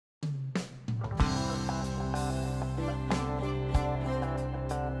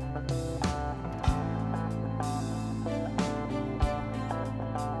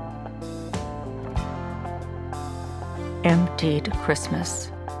4.EMPTIED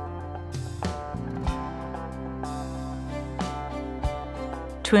Christmas.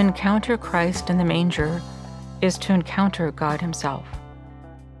 To encounter Christ in the manger is to encounter God Himself.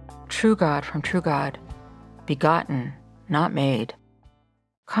 True God from true God, begotten, not made,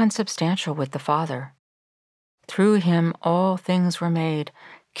 consubstantial with the Father. Through Him all things were made,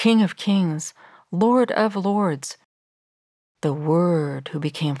 King of kings, Lord of lords, the Word who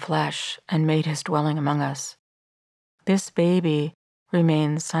became flesh and made His dwelling among us. This baby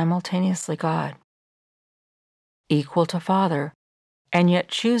remains simultaneously God, equal to Father, and yet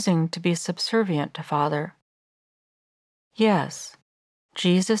choosing to be subservient to Father. Yes,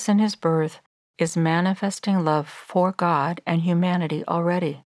 Jesus in His birth is manifesting love for God and humanity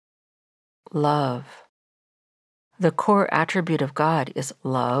already. Love. The core attribute of God is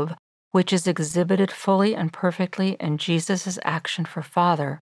love, which is exhibited fully and perfectly in Jesus' action for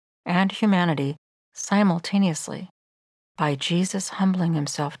Father and humanity simultaneously, by Jesus humbling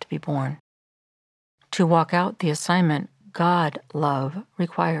Himself to be born, to walk out the assignment God love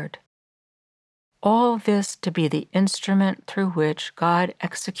required. All this to be the instrument through which God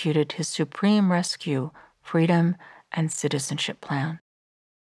executed His supreme rescue, freedom, and citizenship plan.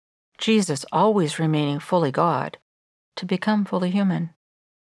 Jesus always remaining fully God, to become fully human.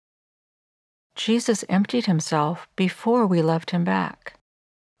 Jesus emptied Himself before we loved Him back,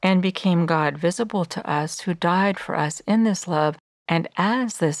 and became God visible to us, who died for us in this love, and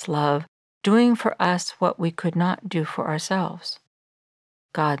as this love, doing for us what we could not do for ourselves.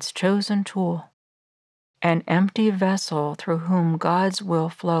 God's chosen tool, an empty vessel through whom God's will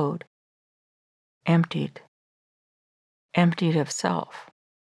flowed, emptied of self,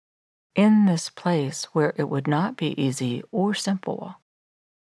 in this place where it would not be easy or simple,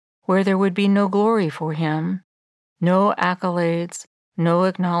 where there would be no glory for Him, no accolades, no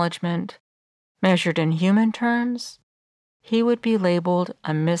acknowledgement. Measured in human terms, He would be labeled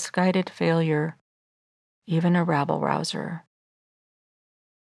a misguided failure, even a rabble-rouser.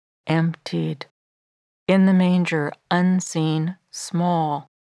 Emptied, in the manger, unseen, small,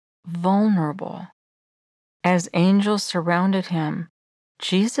 vulnerable. As angels surrounded Him,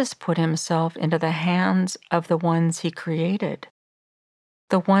 Jesus put Himself into the hands of the ones He created,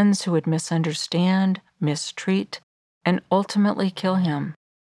 the ones who would misunderstand, mistreat, and ultimately kill Him,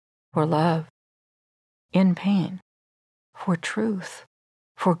 for love, in pain, for truth,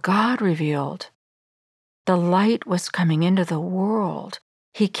 for God revealed. The light was coming into the world.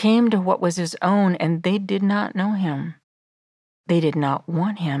 He came to what was His own, and they did not know Him. They did not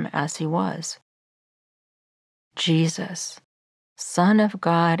want Him as He was. Jesus, Son of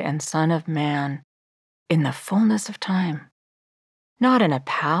God and Son of Man, in the fullness of time, not in a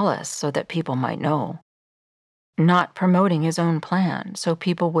palace so that people might know, not promoting His own plan so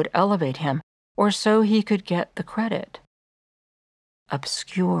people would elevate Him or so He could get the credit.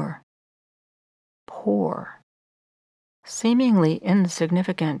 Obscure, poor, seemingly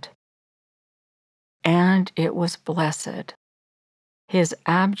insignificant. And it was blessed, His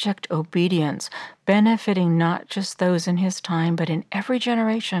abject obedience benefiting not just those in His time, but in every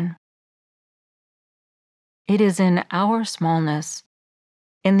generation. It is in our smallness,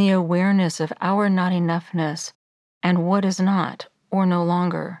 in the awareness of our not enoughness and what is not or no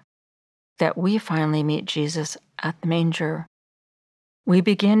longer, that we finally meet Jesus at the manger. We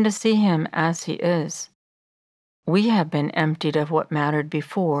begin to see Him as He is. We have been emptied of what mattered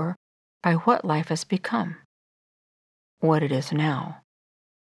before by what life has become, what it is now.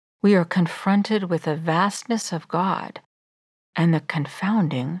 We are confronted with the vastness of God and the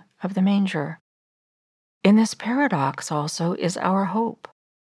confounding of the manger. In this paradox also is our hope.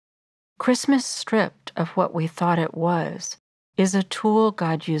 Christmas, stripped of what we thought it was, is a tool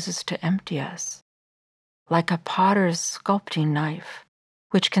God uses to empty us, like a potter's sculpting knife,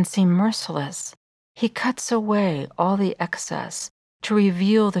 which can seem merciless. He cuts away all the excess to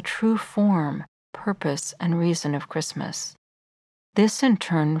reveal the true form, purpose, and reason of Christmas. This in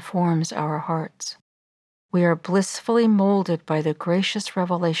turn forms our hearts. We are blissfully molded by the gracious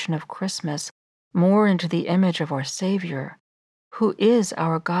revelation of Christmas more into the image of our Savior, who is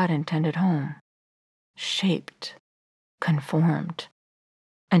our God-intended home, shaped, conformed,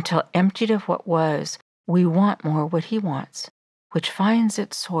 until emptied of what was, we want more what He wants, which finds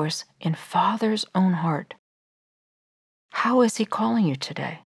its source in Father's own heart. How is He calling you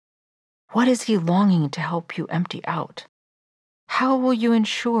today? What is He longing to help you empty out? How will you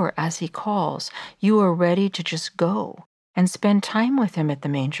ensure, as He calls, you are ready to just go and spend time with Him at the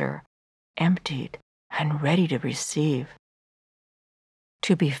manger, emptied and ready to receive,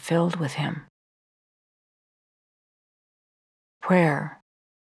 to be filled with Him? Prayer.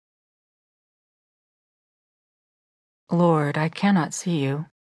 Lord, I cannot see you.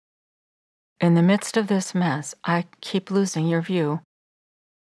 In the midst of this mess, I keep losing your view.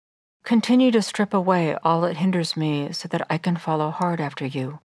 Continue to strip away all that hinders me so that I can follow hard after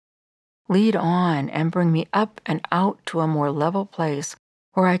you. Lead on and bring me up and out to a more level place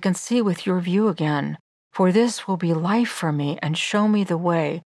where I can see with your view again, for this will be life for me and show me the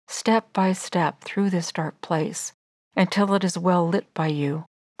way, step by step, through this dark place, until it is well lit by you,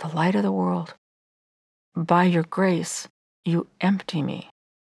 the light of the world. By your grace, you empty me.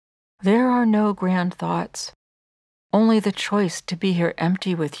 There are no grand thoughts, only the choice to be here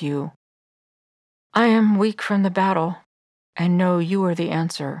empty with you. I am weak from the battle, and know you are the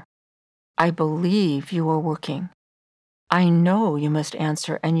answer. I believe you are working. I know you must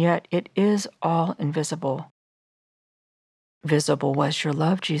answer, and yet it is all invisible. Visible was your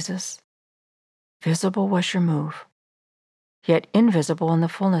love, Jesus. Visible was your move, yet invisible in the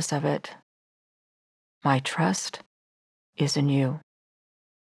fullness of it. My trust is in you.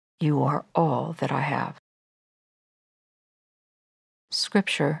 You are all that I have.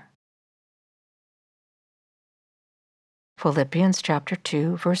 Scripture. Philippians chapter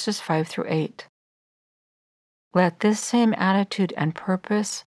 2, verses 5 through 8. Let this same attitude and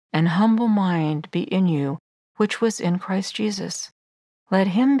purpose and humble mind be in you, which was in Christ Jesus. Let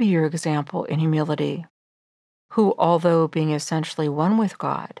him be your example in humility, who, although being essentially one with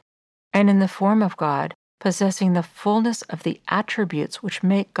God, and in the form of God, possessing the fullness of the attributes which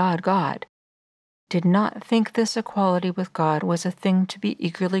make God God, did not think this equality with God was a thing to be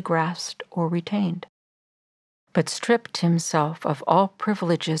eagerly grasped or retained, but stripped himself of all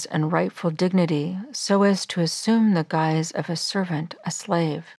privileges and rightful dignity so as to assume the guise of a servant, a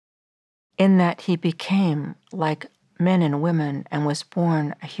slave, in that he became like men and women and was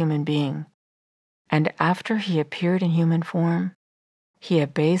born a human being. And after he appeared in human form, he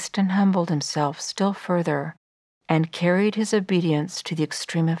abased and humbled himself still further and carried his obedience to the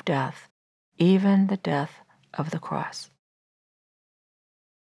extreme of death, even the death of the cross.